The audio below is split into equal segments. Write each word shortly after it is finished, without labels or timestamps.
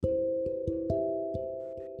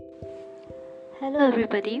Hello,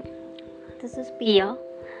 everybody. This is Pia,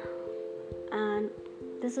 and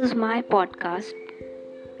this is my podcast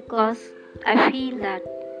because I feel that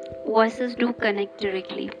voices do connect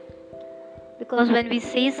directly. Because when we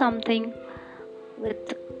say something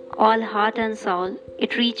with all heart and soul,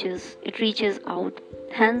 it reaches out.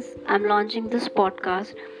 Hence, I'm launching this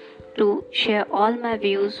podcast to share all my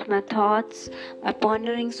views, my thoughts, my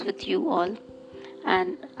ponderings with you all.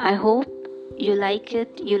 And I hope you like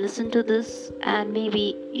it, you listen to this, and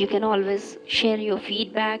maybe you can always share your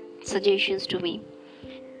feedback, suggestions to me.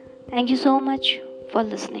 Thank you so much for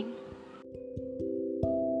listening.